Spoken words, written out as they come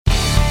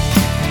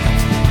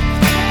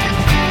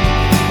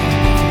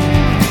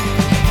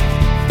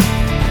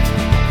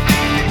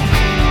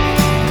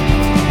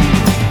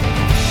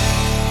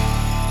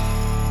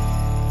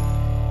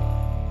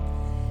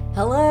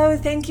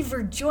thank you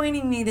for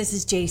joining me. This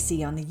is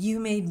JC on the You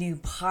Made New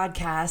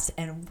podcast,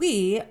 and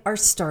we are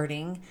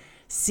starting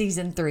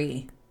season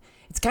 3.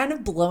 It's kind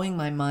of blowing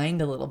my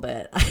mind a little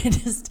bit. I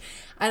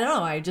don't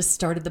know. I just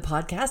started the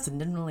podcast and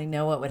didn't really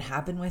know what would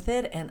happen with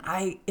it, and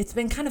it's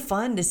been kind of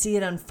fun to see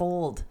it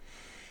unfold.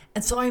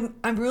 And so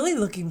I'm really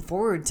looking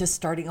forward to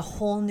starting a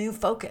whole new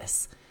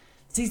focus.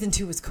 Season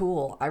 2 was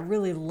cool. I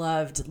really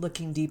loved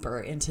looking deeper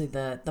into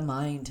the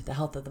mind, the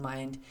health of the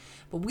mind.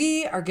 But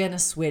we are going to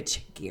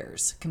switch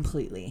gears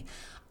completely.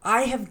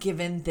 I have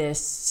given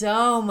this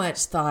so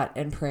much thought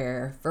and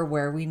prayer for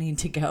where we need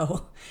to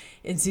go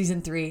in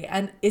season 3.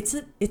 And it's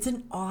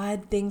an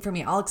odd thing for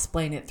me. I'll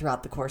explain it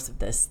throughout the course of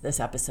this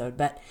episode.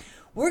 But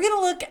we're going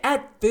to look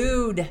at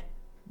food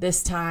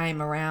this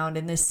time around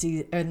this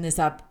season.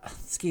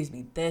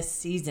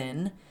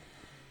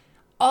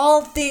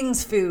 All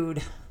things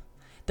food.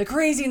 The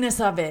craziness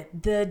of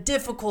it, the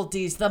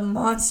difficulties, the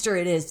monster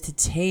it is to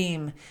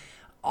tame,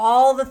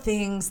 all the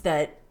things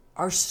that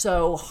are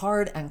so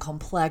hard and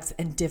complex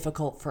and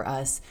difficult for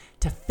us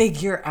to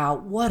figure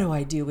out. What do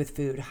I do with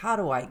food? How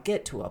do I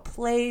get to a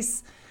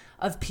place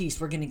of peace?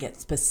 We're going to get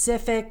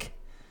specific.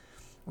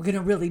 We're going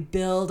to really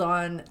build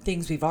on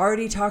things we've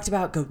already talked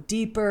about, go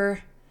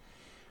deeper.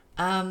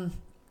 And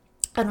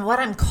what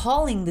I'm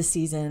calling the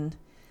season,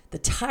 the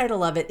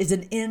title of it, is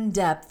an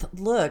in-depth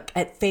look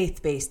at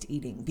faith-based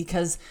eating,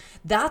 because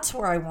that's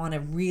where I want to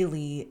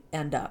really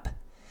end up,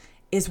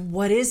 is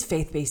what is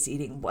faith-based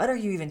eating? What are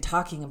you even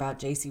talking about,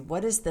 JC?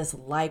 What is this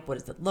like? What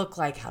does it look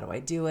like? How do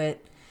I do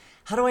it?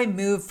 How do I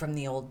move from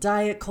the old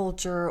diet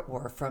culture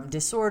or from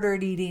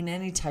disordered eating,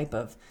 any type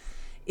of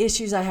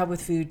issues I have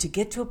with food, to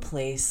get to a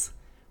place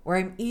where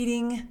I'm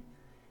eating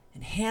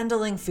and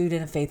handling food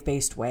in a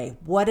faith-based way?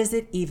 What does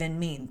it even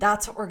mean?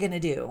 That's what we're going to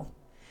do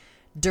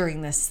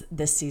during this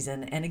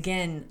season. And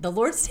again, the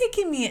Lord's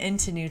taking me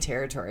into new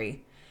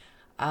territory.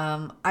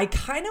 I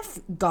kind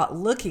of got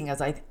looking as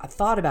I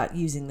thought about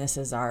using this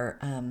as our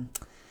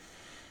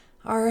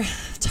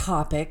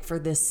topic for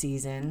this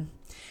season.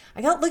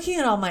 I got looking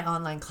at all my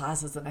online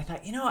classes and I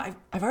thought,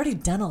 I've already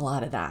done a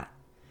lot of that.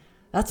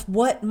 That's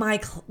what my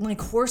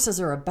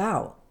courses are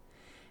about.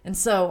 And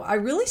so I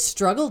really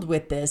struggled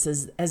with this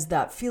as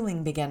that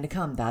feeling began to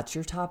come. That's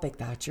your topic.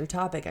 That's your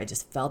topic. I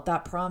just felt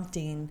that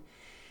prompting.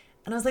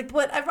 And I was like,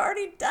 what? I've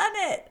already done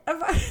it.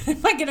 Am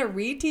I going to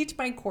reteach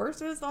my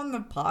courses on the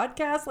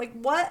podcast? Like,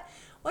 what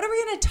are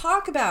we going to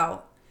talk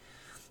about?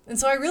 And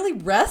so I really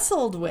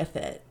wrestled with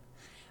it.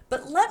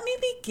 But let me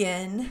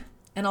begin,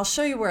 and I'll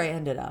show you where I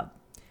ended up.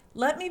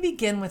 Let me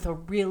begin with a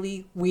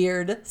really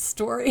weird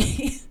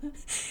story.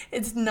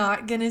 It's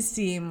not going to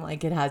seem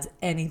like it has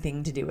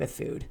anything to do with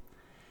food.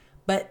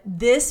 But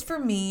this, for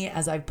me,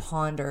 as I've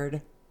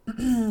pondered,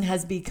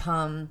 has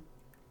become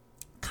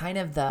kind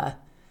of the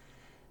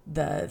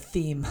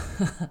theme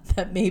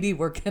that maybe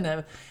we're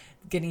gonna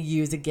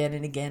use again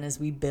and again as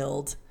we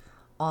build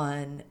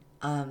on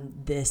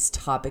this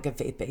topic of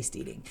faith-based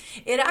eating.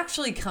 It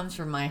actually comes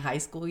from my high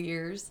school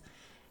years.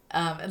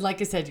 And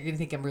like I said, you're gonna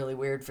think I'm really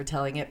weird for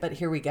telling it, but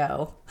here we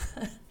go.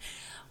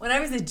 When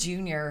I was a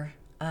junior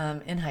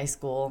in high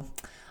school,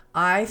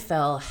 I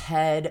fell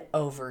head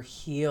over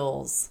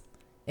heels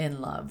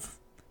in love.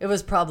 It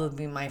was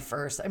probably my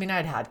first.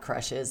 I'd had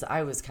crushes.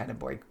 I was kind of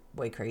boy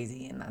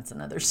crazy, and that's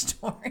another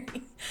story.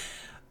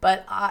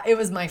 But it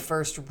was my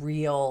first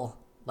real,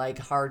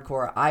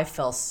 hardcore. I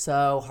fell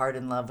so hard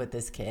in love with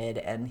this kid,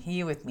 and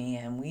he with me,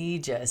 and we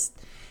just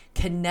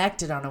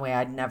connected on a way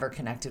I'd never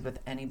connected with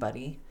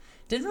anybody.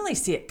 Didn't really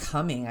see it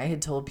coming. I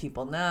had told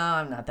people, no,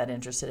 I'm not that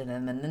interested in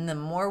him. And then the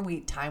more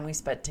time we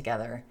spent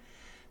together,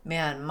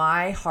 man,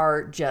 my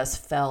heart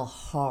just fell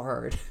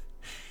hard.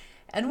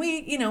 And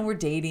we, were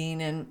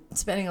dating and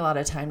spending a lot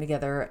of time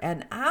together.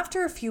 And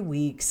after a few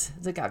weeks,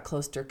 as it got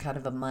close to kind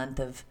of a month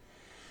of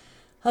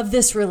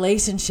this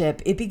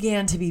relationship, it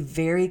began to be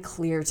very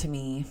clear to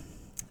me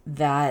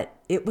that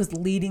it was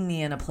leading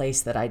me in a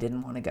place that I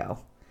didn't want to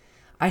go.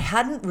 I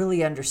hadn't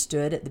really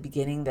understood at the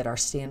beginning that our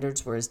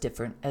standards were as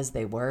different as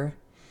they were.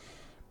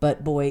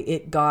 But boy,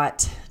 it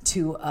got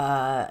to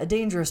a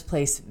dangerous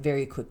place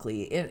very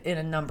quickly in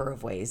a number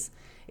of ways.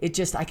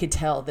 I could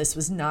tell this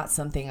was not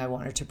something I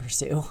wanted to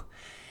pursue.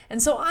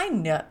 And so I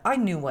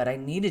knew what I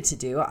needed to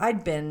do.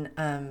 I'd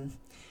been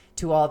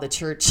to all the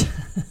church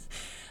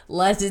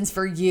lessons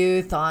for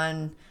youth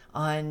on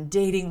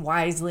dating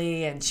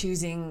wisely and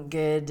choosing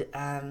good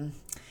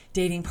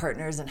dating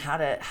partners and how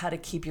to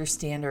keep your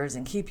standards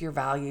and keep your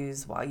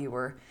values while you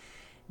were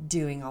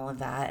doing all of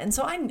that. And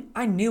so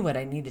I knew what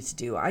I needed to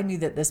do. I knew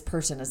that this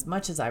person, as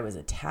much as I was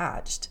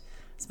attached,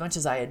 as much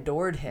as I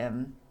adored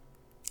him,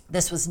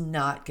 this was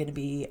not going to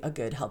be a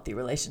good, healthy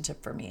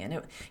relationship for me.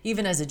 And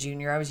even as a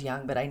junior, I was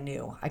young, but I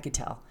knew, I could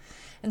tell.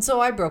 And so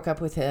I broke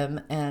up with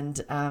him and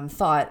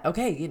thought,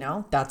 okay,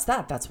 that's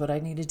that. That's what I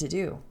needed to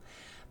do.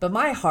 But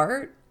my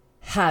heart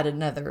had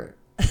another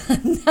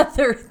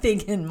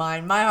thing in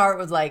mind. My heart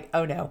was like,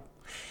 oh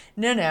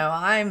no,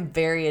 I'm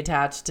very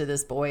attached to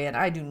this boy and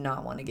I do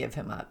not want to give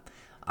him up.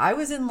 I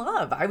was in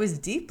love. I was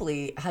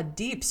had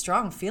deep,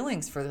 strong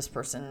feelings for this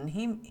person.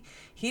 And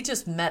he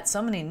just met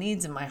so many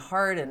needs in my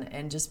heart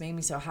and just made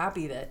me so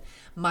happy that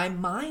my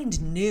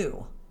mind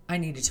knew I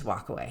needed to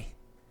walk away.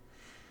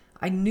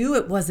 I knew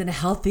it wasn't a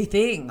healthy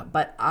thing,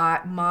 but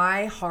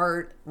my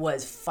heart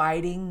was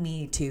fighting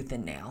me tooth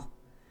and nail.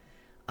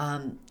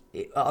 On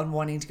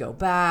wanting to go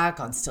back,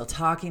 on still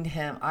talking to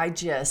him. I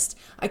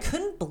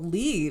couldn't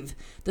believe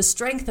the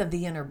strength of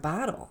the inner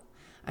battle.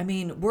 I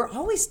mean, we're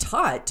always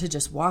taught to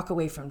just walk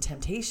away from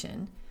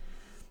temptation.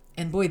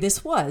 And boy,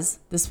 this was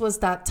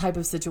that type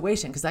of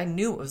situation because I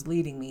knew it was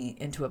leading me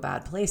into a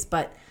bad place.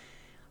 But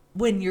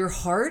when your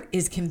heart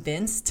is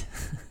convinced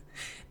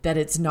that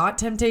it's not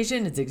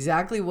temptation, it's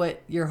exactly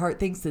what your heart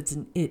thinks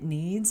it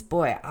needs.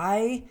 Boy,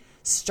 I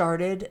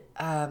started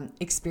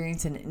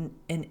experiencing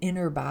an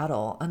inner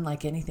battle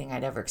unlike anything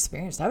I'd ever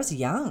experienced. I was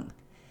young,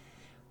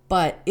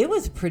 but it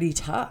was pretty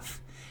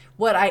tough.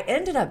 What I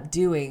ended up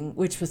doing,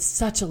 which was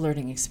such a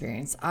learning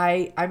experience,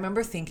 I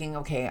remember thinking,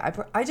 okay,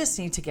 I just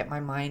need to get my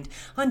mind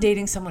on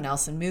dating someone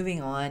else and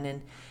moving on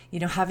and,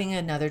 having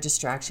another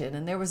distraction.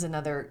 And there was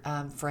another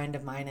friend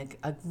of mine,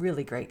 a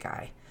really great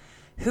guy,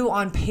 who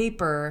on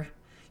paper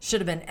should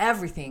have been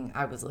everything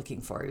I was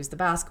looking for. He was the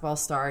basketball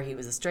star. He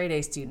was a straight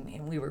A student,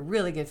 and we were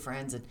really good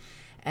friends.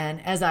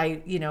 And as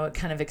I,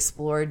 kind of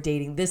explored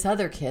dating this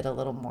other kid a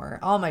little more,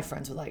 all my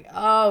friends were like,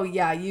 oh,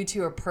 yeah, you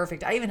two are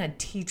perfect. I even had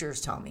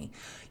teachers tell me,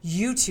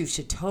 you two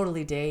should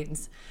totally date.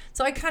 And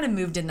so I kind of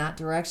moved in that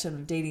direction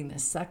of dating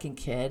this second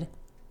kid.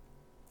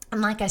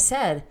 And like I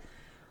said,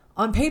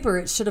 on paper,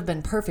 it should have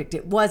been perfect.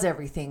 It was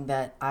everything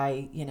that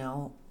I,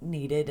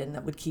 needed and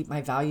that would keep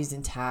my values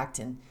intact.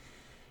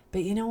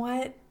 But you know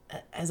what?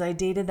 As I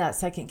dated that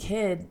second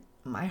kid,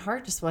 my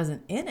heart just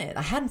wasn't in it.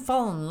 I hadn't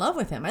fallen in love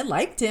with him. I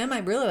liked him. I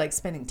really liked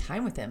spending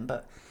time with him.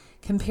 But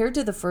compared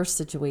to the first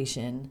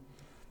situation,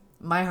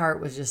 my heart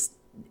was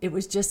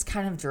just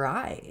kind of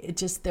dry.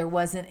 There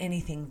wasn't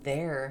anything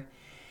there.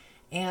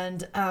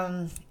 And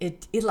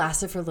it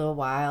lasted for a little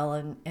while.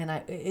 And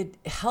it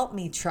helped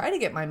me try to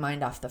get my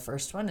mind off the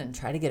first one and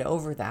try to get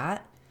over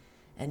that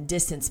and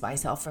distance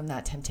myself from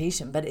that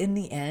temptation. But in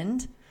the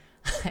end,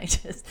 I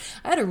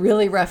had a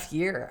really rough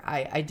year.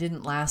 I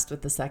didn't last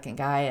with the second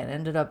guy and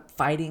ended up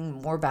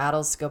fighting more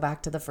battles to go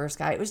back to the first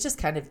guy. It was just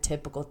kind of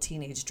typical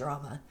teenage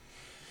drama.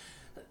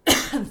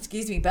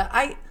 Excuse me. But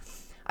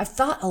I've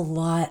thought a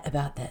lot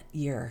about that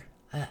year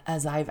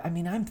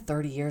I'm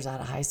 30 years out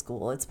of high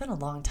school. It's been a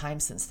long time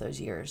since those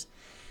years.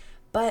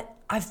 But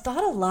I've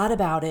thought a lot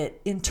about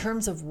it in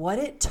terms of what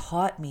it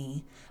taught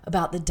me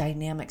about the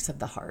dynamics of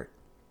the heart,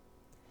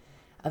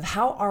 of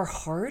how our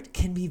heart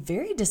can be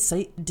very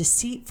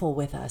deceitful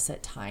with us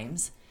at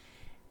times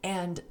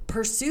and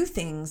pursue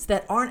things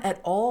that aren't at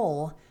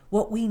all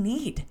what we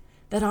need,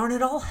 that aren't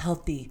at all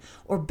healthy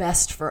or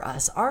best for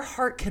us. Our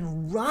heart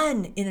can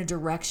run in a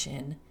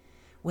direction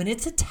when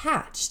it's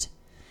attached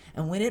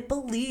and when it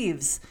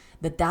believes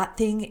that that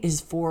thing is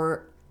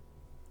for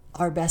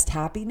our best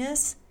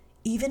happiness,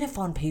 even if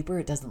on paper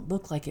it doesn't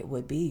look like it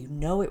would be,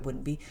 it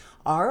wouldn't be.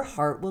 Our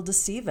heart will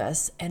deceive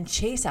us and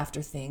chase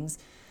after things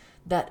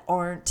that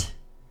aren't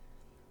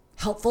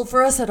helpful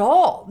for us at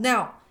all.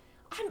 Now,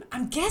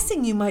 I'm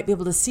guessing you might be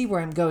able to see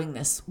where I'm going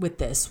with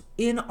this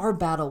in our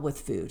battle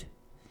with food.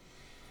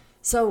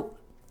 So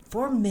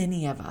for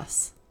many of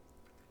us,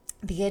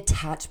 the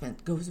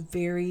attachment goes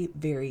very,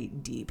 very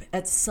deep.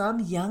 At some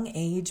young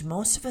age,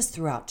 most of us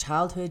throughout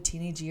childhood,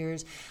 teenage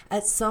years,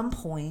 at some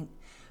point,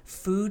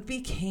 food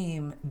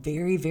became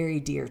very, very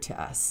dear to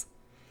us.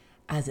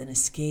 As an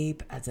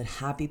escape, as a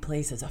happy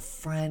place, as a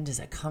friend, as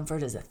a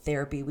comfort, as a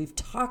therapy. We've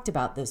talked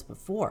about this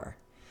before.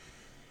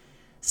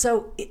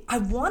 So I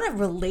want to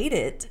relate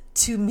it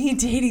to me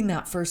dating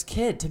that first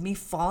kid, to me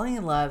falling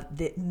in love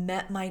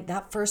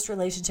that first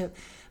relationship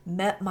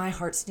met my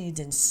heart's needs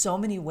in so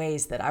many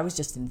ways that I was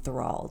just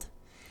enthralled.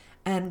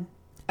 And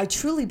I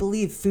truly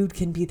believe food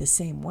can be the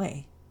same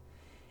way.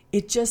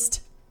 It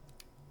just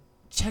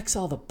checks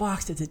all the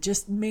boxes. It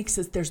just makes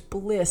us, there's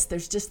bliss.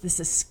 There's just this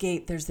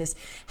escape. There's this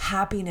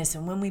happiness.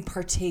 And when we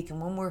partake and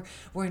when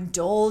we're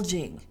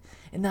indulging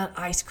in that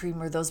ice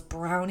cream or those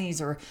brownies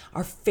or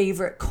our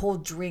favorite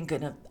cold drink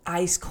in an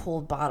ice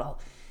cold bottle,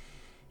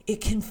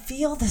 it can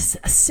feel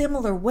a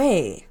similar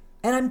way.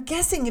 And I'm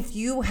guessing if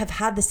you have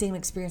had the same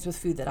experience with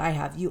food that I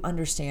have, you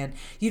understand.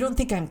 You don't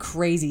think I'm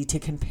crazy to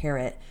compare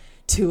it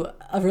to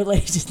a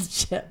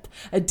relationship,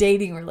 a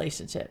dating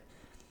relationship.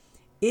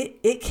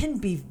 It can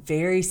be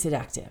very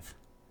seductive.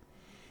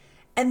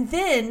 And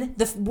then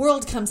the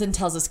world comes and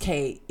tells us,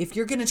 okay, if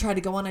you're going to try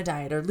to go on a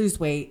diet or lose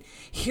weight,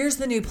 here's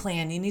the new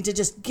plan. You need to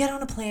just get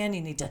on a plan.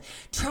 You need to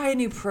try a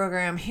new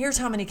program. Here's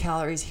how many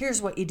calories.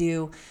 Here's what you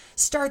do.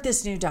 Start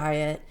this new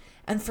diet.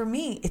 And for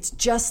me, it's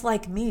just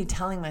like me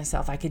telling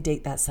myself I could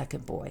date that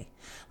second boy.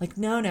 Like,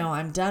 no,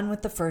 I'm done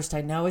with the first.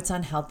 I know it's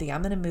unhealthy.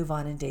 I'm going to move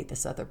on and date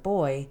this other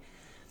boy.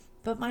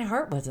 But my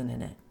heart wasn't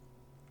in it.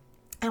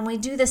 And we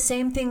do the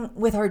same thing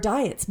with our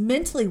diets.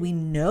 Mentally, we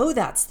know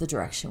that's the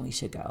direction we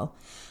should go.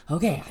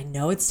 Okay, I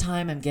know it's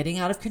time. I'm getting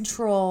out of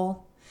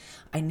control.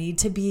 I need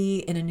to be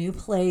in a new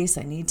place.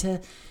 I need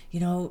to,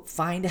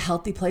 find a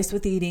healthy place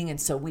with eating. And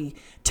so we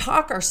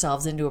talk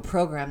ourselves into a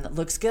program that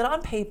looks good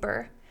on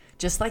paper,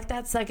 just like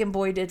that second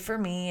boy did for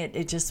me.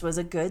 It just was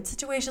a good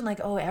situation. Like,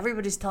 oh,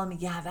 everybody's telling me,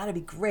 yeah, that'd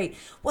be great.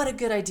 What a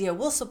good idea.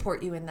 We'll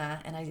support you in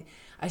that. And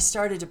I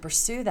started to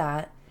pursue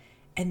that.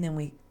 And then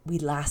we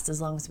last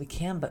as long as we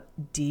can. But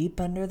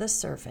deep under the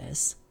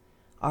surface,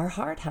 our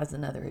heart has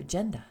another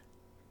agenda.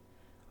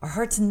 Our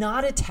heart's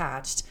not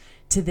attached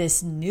to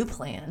this new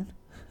plan.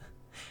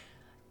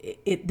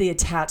 The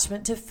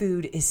attachment to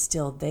food is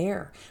still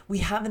there. We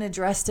haven't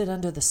addressed it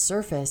under the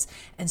surface.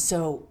 And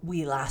so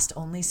we last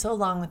only so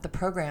long with the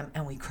program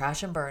and we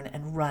crash and burn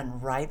and run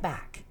right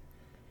back.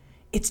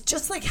 It's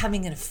just like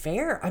having an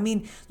affair. I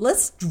mean,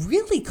 let's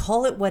really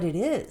call it what it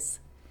is.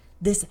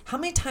 How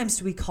many times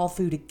do we call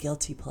food a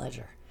guilty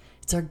pleasure?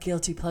 It's our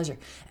guilty pleasure.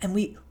 And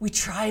we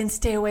try and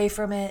stay away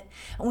from it.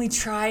 And we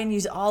try and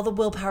use all the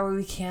willpower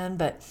we can.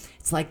 But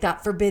it's like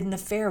that forbidden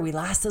affair. We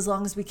last as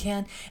long as we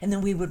can. And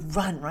then we would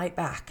run right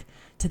back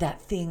to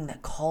that thing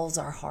that calls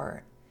our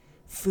heart.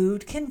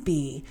 Food can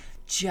be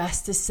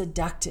just as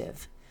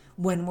seductive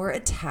when we're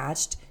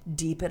attached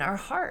deep in our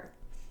heart.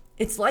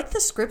 It's like the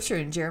scripture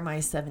in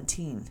Jeremiah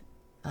 17,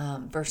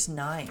 verse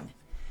 9.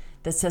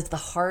 That says the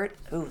heart,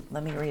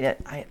 let me read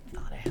it. I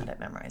thought I had it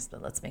memorized,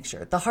 but let's make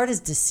sure. The heart is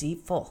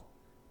deceitful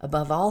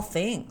above all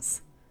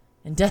things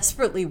and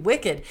desperately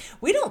wicked.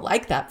 We don't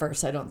like that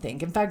verse, I don't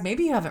think. In fact,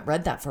 maybe you haven't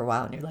read that for a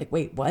while and you're like,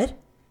 wait, what?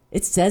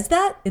 It says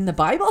that in the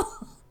Bible?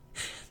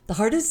 The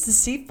heart is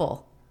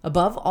deceitful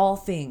above all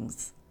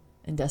things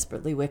and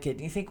desperately wicked.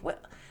 And you think,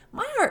 what?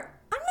 My heart,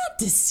 I'm not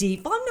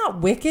deceitful. I'm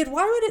not wicked.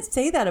 Why would it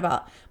say that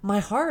about my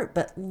heart?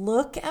 But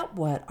look at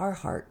what our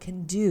heart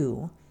can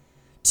do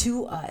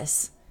to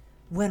us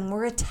when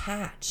we're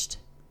attached.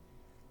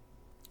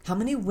 How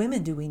many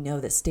women do we know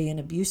that stay in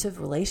abusive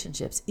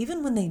relationships,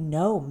 even when they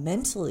know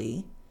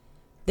mentally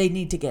they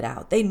need to get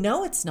out? They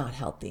know it's not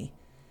healthy.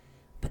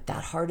 But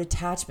that heart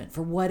attachment,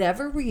 for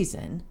whatever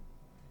reason,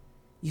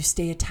 you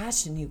stay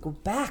attached and you go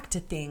back to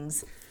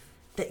things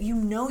that you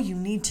know you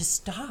need to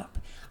stop.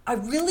 I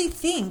really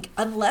think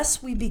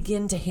unless we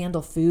begin to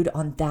handle food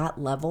on that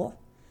level,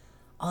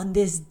 on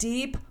this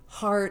deep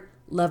heart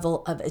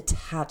level of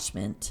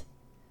attachment,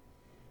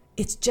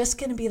 it's just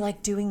going to be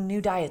like doing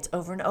new diets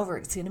over and over.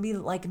 It's going to be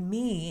like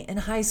me in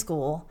high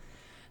school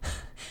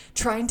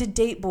trying to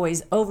date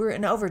boys over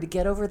and over to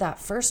get over that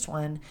first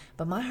one,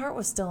 but my heart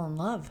was still in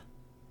love.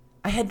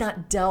 I had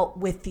not dealt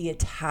with the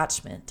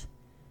attachment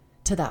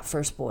to that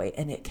first boy,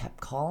 and it kept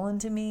calling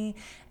to me,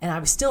 and I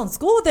was still in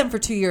school with him for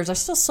 2 years. I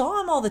still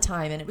saw him all the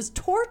time, and it was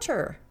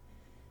torture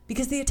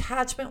because the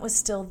attachment was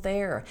still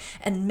there.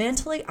 And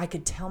mentally, I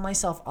could tell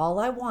myself all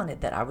I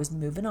wanted, that I was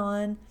moving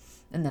on,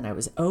 and then I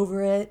was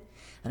over it,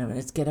 and I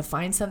was going to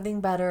find something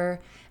better,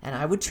 and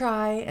I would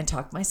try and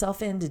talk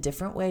myself into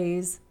different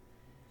ways.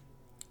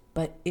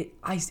 But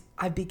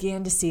I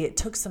began to see it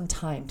took some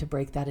time to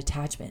break that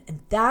attachment.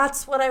 And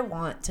that's what I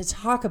want to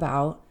talk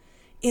about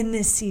in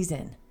this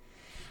season.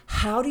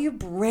 How do you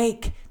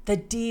break the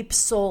deep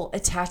soul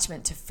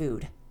attachment to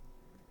food?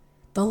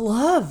 The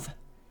love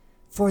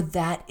for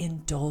that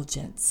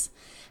indulgence.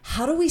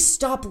 How do we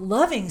stop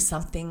loving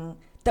something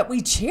that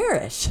we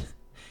cherish?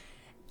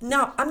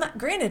 Now,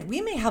 granted,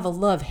 we may have a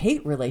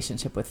love-hate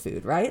relationship with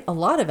food, right? A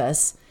lot of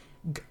us,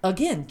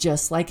 again,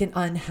 just like an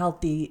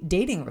unhealthy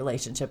dating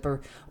relationship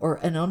or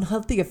an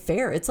unhealthy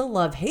affair, it's a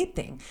love-hate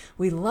thing.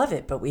 We love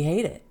it, but we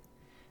hate it.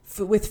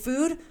 With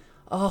food,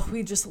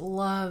 we just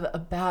love a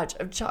batch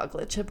of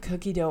chocolate chip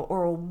cookie dough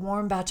or a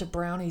warm batch of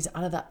brownies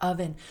out of the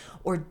oven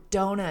or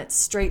donuts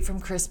straight from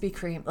Krispy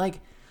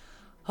Kreme.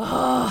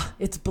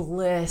 It's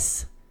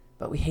bliss.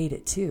 But we hate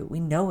it too. We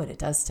know what it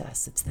does to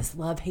us. It's this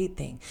love-hate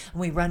thing.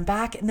 And we run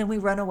back and then we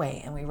run away.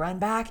 And we run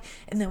back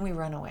and then we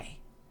run away.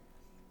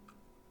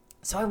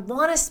 So I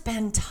want to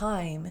spend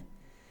time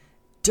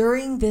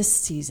during this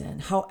season,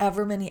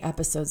 however many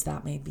episodes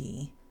that may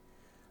be,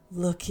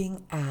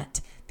 looking at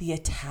the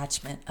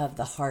attachment of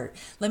the heart.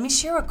 Let me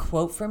share a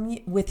quote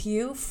with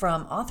you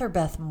from author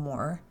Beth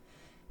Moore,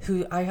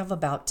 who I have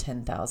about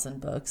 10,000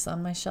 books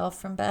on my shelf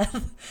from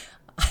Beth.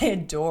 I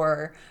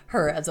adore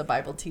her as a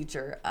Bible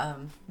teacher.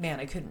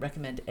 I couldn't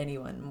recommend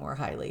anyone more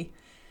highly.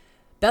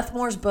 Beth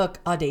Moore's book,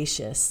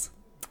 Audacious,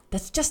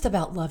 that's just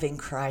about loving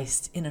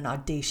Christ in an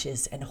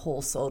audacious and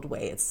whole-souled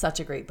way. It's such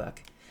a great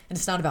book. And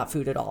it's not about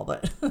food at all,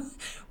 but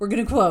we're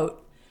going to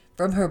quote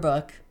from her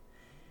book.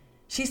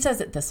 She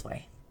says it this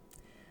way: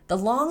 the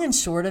long and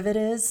short of it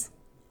is,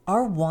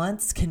 our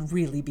wants can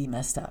really be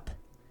messed up.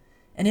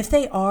 And if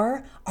they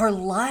are, our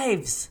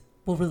lives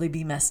will really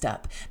be messed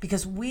up,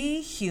 because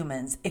we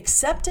humans,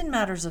 except in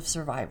matters of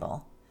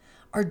survival,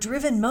 are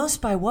driven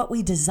most by what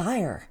we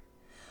desire.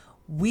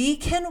 We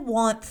can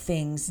want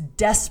things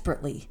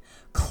desperately,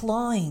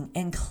 clawing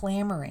and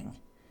clamoring,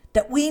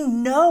 that we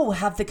know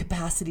have the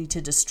capacity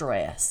to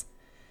destroy us.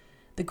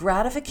 The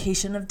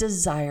gratification of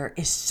desire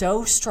is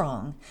so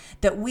strong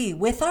that we,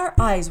 with our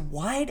eyes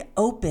wide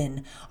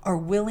open, are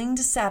willing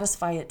to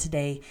satisfy it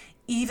today,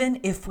 even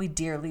if we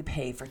dearly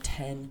pay for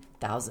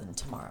 10,000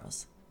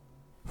 tomorrows.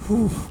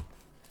 Whew.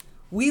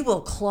 We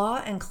will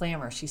claw and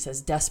clamor, she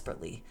says,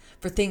 desperately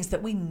for things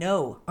that we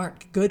know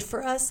aren't good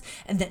for us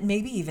and that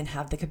maybe even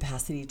have the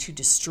capacity to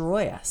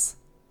destroy us.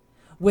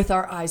 With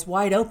our eyes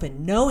wide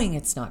open, knowing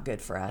it's not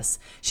good for us,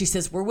 she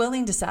says we're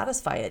willing to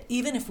satisfy it,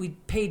 even if we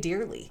pay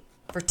dearly.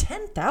 For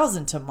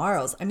 10,000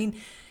 tomorrows. I mean,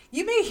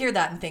 you may hear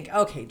that and think,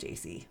 okay,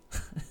 JC,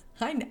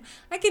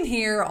 I can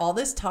hear all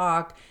this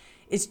talk.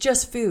 It's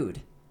just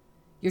food.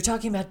 You're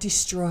talking about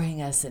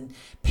destroying us and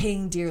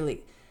paying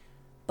dearly.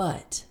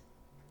 But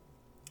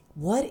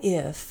what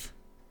if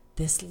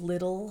this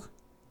little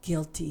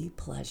guilty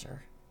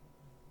pleasure,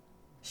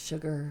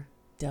 sugar,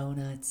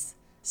 donuts,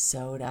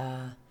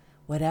 soda,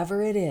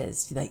 whatever it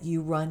is that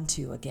you run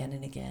to again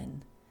and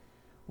again,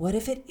 what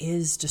if it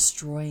is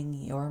destroying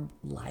your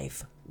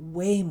life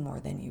way more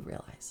than you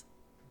realize?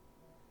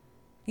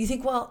 You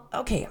think, well,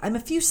 okay, I'm a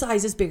few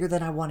sizes bigger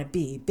than I want to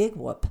be. Big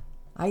whoop.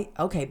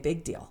 Okay,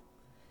 big deal.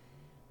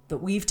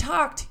 But we've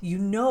talked,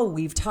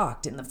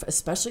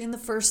 especially in the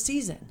first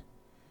season,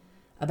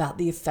 about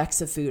the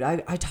effects of food.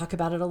 I talk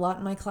about it a lot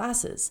in my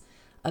classes,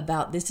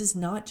 about this is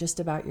not just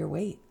about your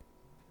weight.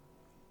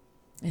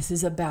 This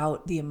is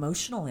about the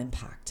emotional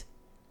impact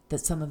that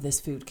some of this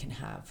food can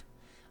have,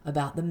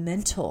 about the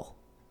mental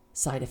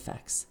side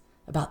effects,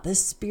 about the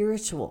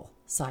spiritual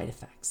side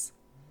effects.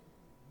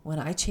 When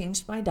I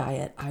changed my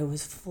diet, I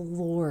was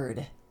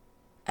floored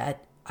I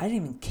didn't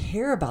even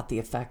care about the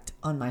effect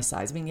on my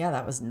size. I mean, yeah,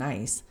 that was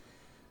nice.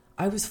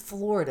 I was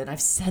floored, and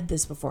I've said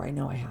this before, I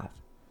know I have.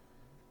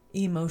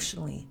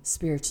 Emotionally,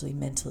 spiritually,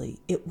 mentally,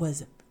 it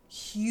was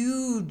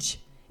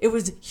huge. It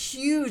was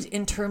huge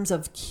in terms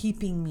of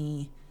keeping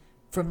me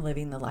from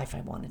living the life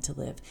I wanted to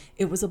live.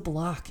 It was a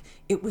block.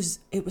 It was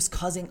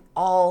causing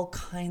all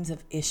kinds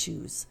of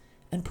issues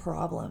and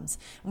problems.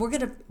 And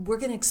we're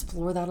gonna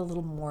explore that a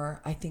little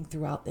more, I think,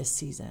 throughout this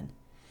season.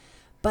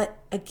 But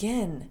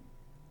again,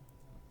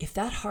 if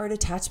that hard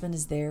attachment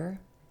is there,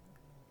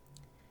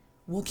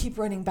 we'll keep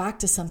running back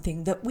to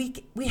something that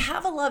we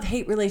have a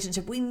love-hate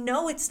relationship. We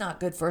know it's not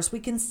good for us. We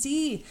can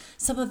see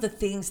some of the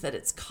things that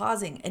it's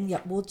causing, and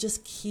yet we'll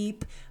just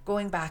keep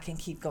going back and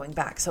keep going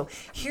back. So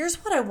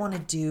here's what I want to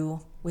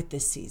do with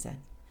this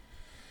season.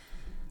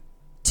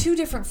 2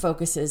 different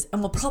focuses,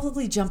 and we'll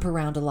probably jump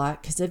around a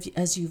lot because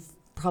as you've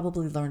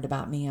probably learned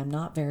about me, I'm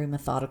not very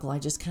methodical. I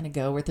just kind of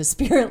go where the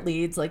Spirit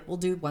leads. Like we'll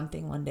do one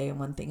thing one day and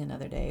one thing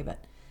another day.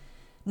 But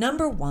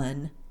number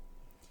 1,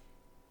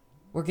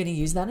 we're going to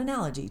use that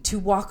analogy to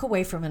walk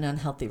away from an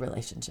unhealthy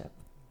relationship.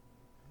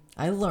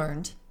 I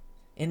learned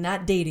in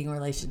that dating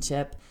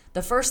relationship,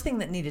 the first thing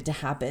that needed to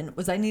happen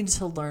was I needed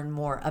to learn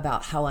more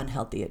about how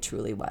unhealthy it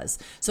truly was.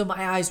 So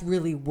my eyes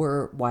really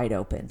were wide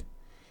open.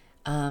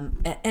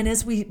 And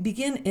as we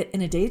begin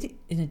in a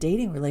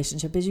dating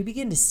relationship, as you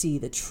begin to see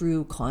the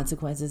true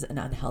consequences and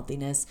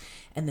unhealthiness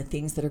and the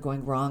things that are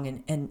going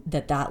wrong, and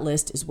that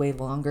list is way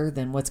longer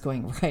than what's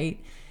going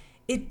right,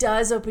 it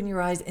does open your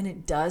eyes, and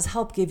it does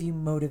help give you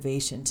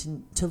motivation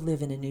to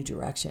live in a new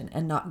direction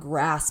and not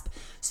grasp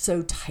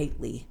so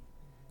tightly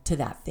to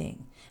that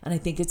thing. And I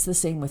think it's the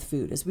same with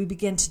food. As we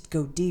begin to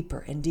go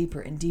deeper and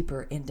deeper and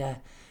deeper into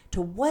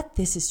what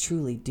this is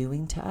truly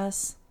doing to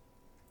us,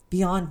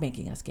 beyond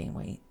making us gain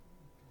weight,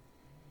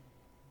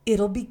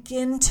 it'll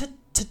begin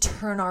to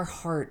turn our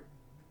heart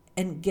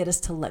and get us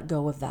to let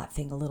go of that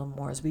thing a little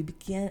more as we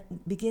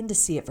begin to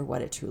see it for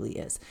what it truly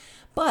is.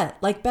 But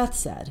like Beth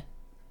said,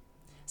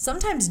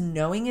 sometimes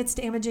knowing it's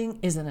damaging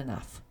isn't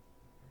enough.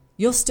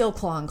 You'll still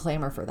claw and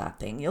clamor for that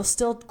thing. You'll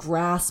still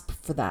grasp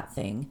for that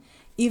thing,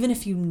 even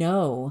if you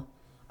know.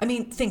 I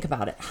mean, think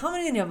about it. How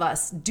many of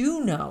us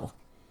do know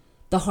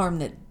the harm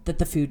that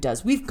the food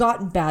does? We've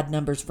gotten bad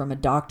numbers from a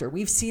doctor.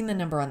 We've seen the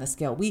number on the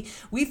scale.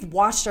 We've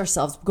watched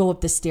ourselves go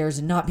up the stairs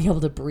and not be able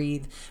to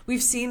breathe.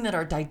 We've seen that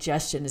our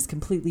digestion is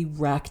completely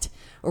wrecked,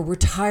 or we're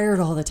tired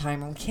all the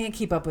time, or we can't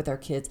keep up with our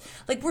kids.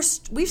 Like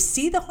we've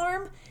seen the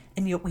harm,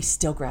 and yet we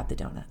still grab the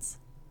donuts.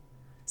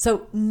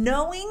 So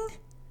knowing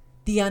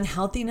the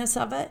unhealthiness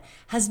of it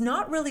has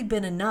not really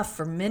been enough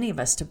for many of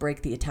us to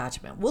break the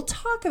attachment. We'll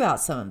talk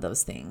about some of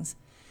those things.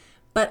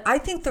 But I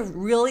think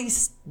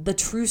the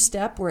true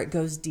step where it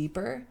goes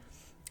deeper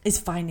is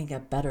finding a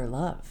better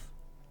love.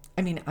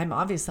 I mean, I'm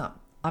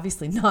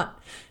obviously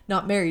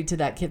not married to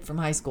that kid from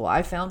high school.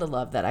 I found a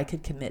love that I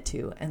could commit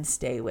to and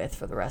stay with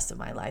for the rest of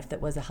my life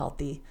that was a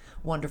healthy,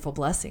 wonderful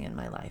blessing in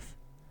my life.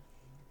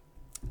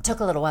 It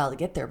took a little while to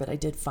get there, but I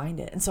did find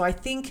it. And so I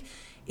think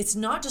it's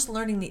not just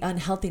learning the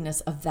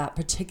unhealthiness of that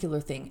particular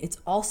thing. It's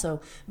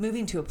also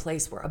moving to a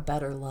place where a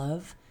better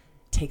love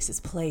takes its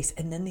place,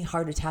 and then the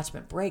hard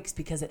attachment breaks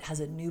because it has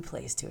a new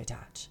place to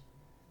attach.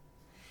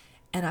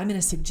 And I'm going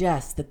to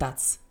suggest that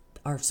that's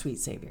our sweet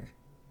Savior.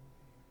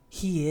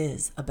 He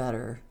is a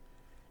better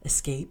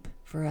escape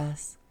for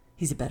us.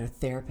 He's a better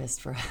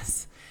therapist for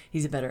us.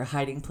 He's a better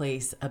hiding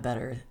place, a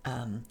better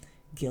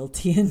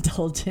guilty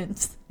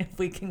indulgence, if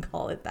we can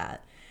call it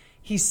that.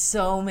 He's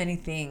so many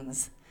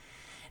things.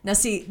 Now,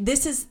 see,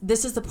 this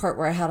is the part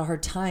where I had a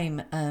hard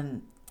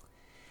time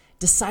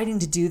deciding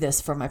to do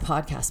this for my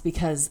podcast,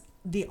 because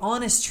the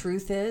honest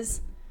truth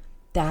is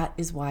That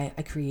is why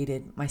I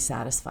created my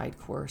Satisfied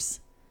course.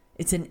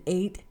 It's an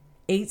eight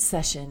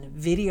session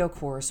video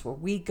course where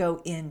we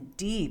go in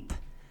deep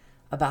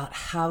about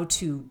how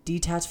to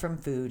detach from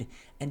food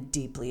and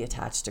deeply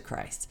attach to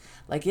Christ.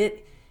 Like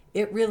it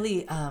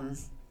really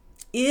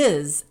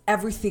is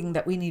everything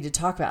that we need to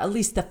talk about, at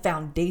least the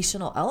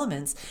foundational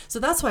elements. So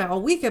that's why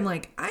all week I'm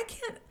like, I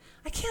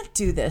can't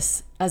do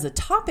this as a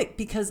topic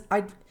because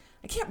I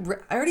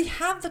already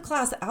have the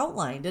class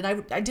outlined, and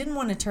I didn't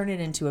want to turn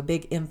it into a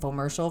big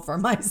infomercial for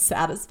my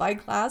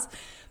Satisfied class.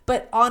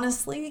 But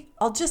honestly,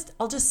 I'll just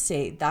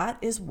say that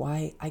is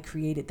why I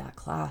created that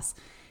class.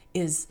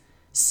 Is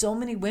so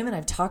many women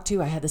I've talked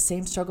to, I had the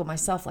same struggle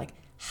myself. Like,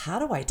 how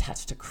do I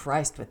attach to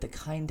Christ with the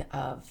kind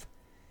of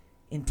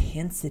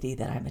intensity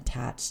that I'm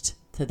attached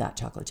to that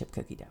chocolate chip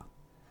cookie dough?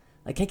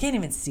 Like, I can't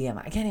even see him.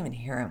 I can't even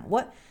hear him.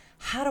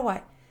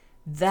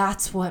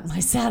 That's what my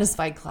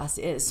Satisfied class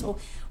is. So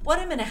what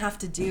I'm going to have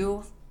to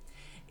do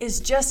is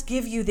just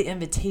give you the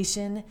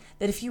invitation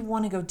that if you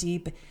want to go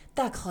deep,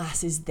 that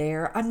class is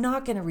there. I'm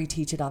not going to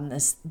reteach it on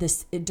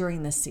this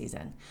during this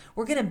season.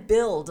 We're going to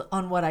build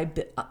on what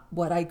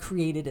I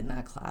created in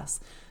that class.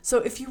 So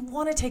if you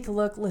want to take a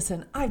look,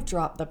 listen, I've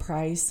dropped the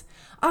price.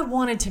 I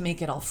wanted to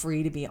make it all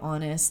free, to be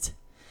honest,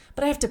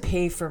 but I have to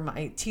pay for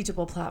my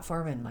Teachable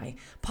platform and my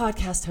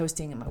podcast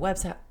hosting and my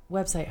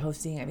website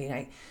hosting. I mean,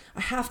 I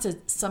have to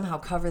somehow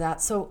cover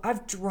that. So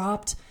I've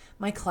dropped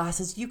my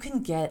classes. You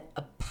can get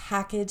a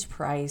package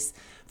price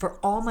for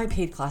all my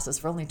paid classes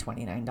for only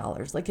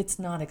 $29. Like, it's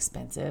not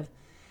expensive.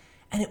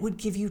 And it would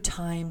give you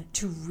time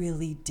to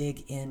really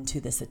dig into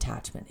this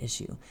attachment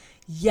issue.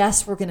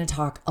 Yes, we're going to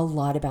talk a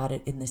lot about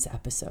it in this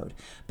episode,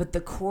 but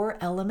the core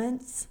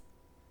elements,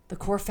 the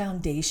core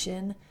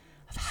foundation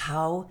of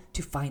how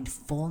to find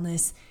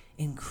fullness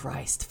in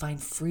Christ,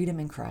 find freedom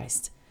in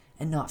Christ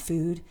and not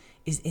food,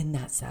 is in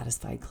that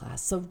Satisfied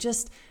class. So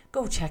just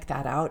go check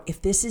that out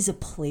if this is a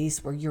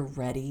place where you're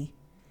ready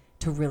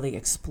to really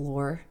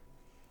explore.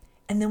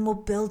 And then we'll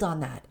build on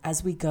that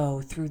as we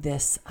go through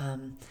this,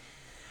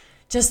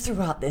 just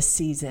throughout this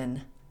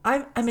season.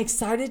 I'm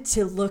excited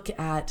to look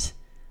at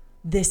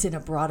this in a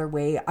broader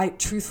way. I've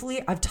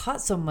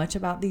taught so much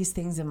about these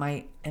things in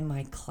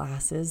my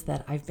classes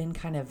that I've been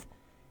kind of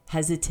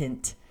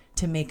hesitant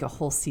to make a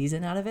whole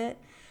season out of it.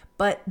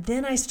 But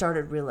then I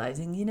started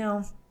realizing,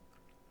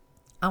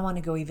 I want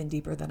to go even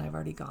deeper than I've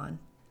already gone.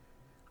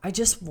 I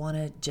just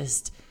want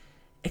to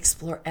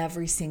explore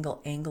every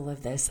single angle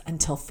of this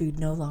until food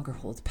no longer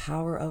holds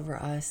power over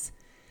us,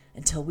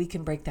 until we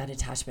can break that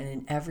attachment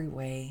in every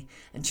way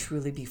and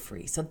truly be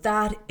free. So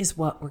that is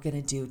what we're going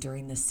to do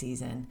during this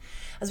season.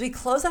 As we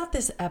close out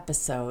this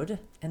episode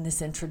and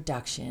this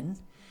introduction,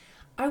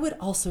 I would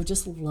also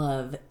just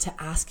love to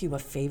ask you a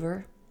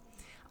favor.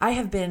 I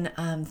have been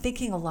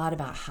thinking a lot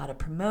about how to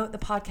promote the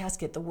podcast,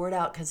 get the word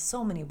out, because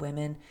so many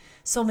women,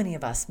 so many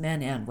of us,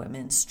 men and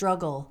women,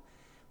 struggle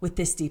with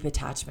this deep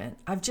attachment.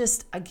 I've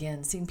just,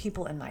 again, seen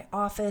people in my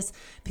office,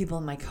 people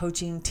in my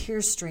coaching,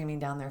 tears streaming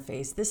down their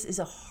face. This is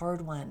a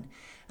hard one,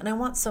 and I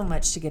want so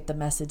much to get the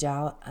message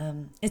out.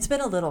 It's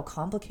been a little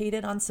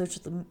complicated on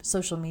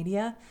social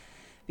media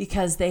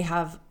because they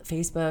have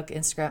Facebook,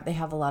 Instagram, they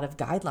have a lot of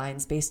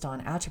guidelines based on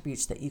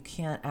attributes that you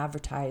can't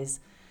advertise.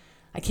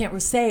 I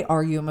can't say,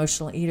 "Are you an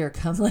emotional eater?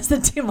 Come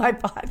listen to my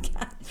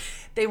podcast."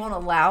 They won't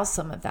allow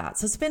some of that.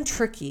 So it's been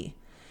tricky.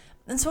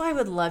 And so I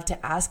would love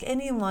to ask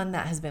anyone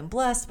that has been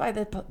blessed by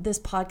this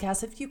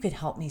podcast if you could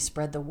help me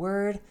spread the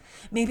word.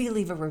 Maybe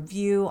leave a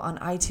review on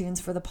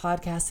iTunes for the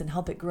podcast and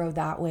help it grow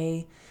that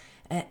way.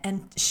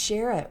 And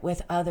share it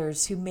with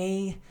others who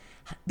may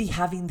be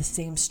having the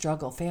same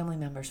struggle, family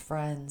members,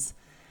 friends.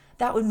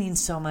 That would mean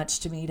so much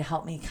to me to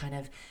help me kind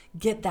of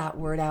get that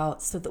word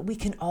out so that we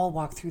can all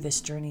walk through this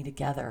journey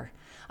together.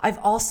 I've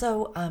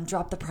also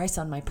dropped the price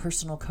on my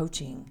personal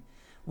coaching.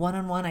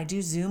 One-on-one, I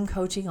do Zoom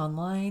coaching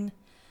online.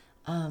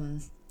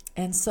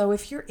 And so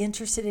if you're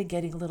interested in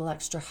getting a little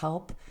extra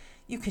help,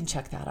 you can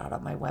check that out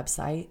on my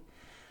website.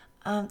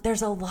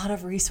 There's a lot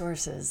of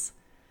resources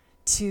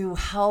to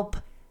help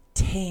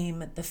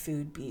tame the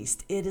food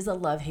beast. It is a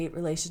love-hate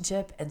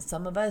relationship. And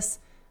some of us,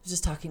 I was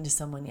just talking to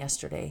someone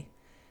yesterday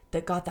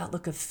that got that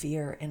look of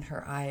fear in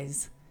her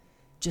eyes,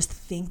 just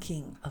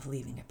thinking of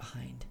leaving it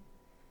behind.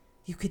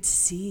 You could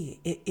see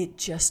it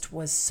just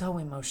was so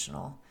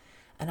emotional.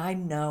 And I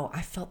know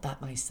I felt that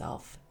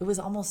myself. It was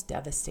almost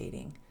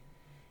devastating.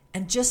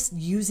 And just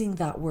using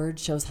that word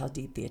shows how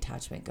deep the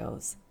attachment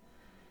goes.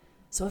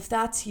 So if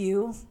that's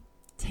you,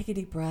 take a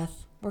deep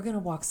breath. We're going to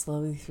walk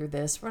slowly through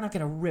this. We're not going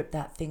to rip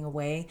that thing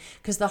away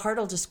because the heart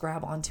will just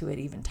grab onto it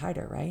even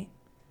tighter, right?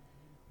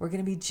 We're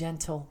going to be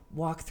gentle,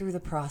 walk through the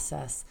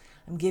process.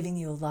 I'm giving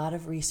you a lot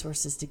of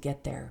resources to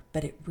get there,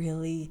 but it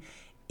really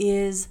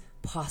is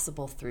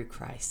possible through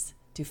Christ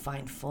to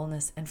find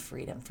fullness and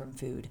freedom from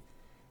food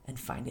and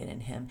find it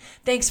in Him.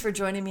 Thanks for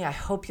joining me. I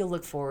hope you'll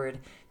look forward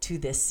to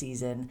this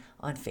season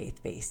on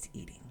faith-based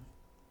eating.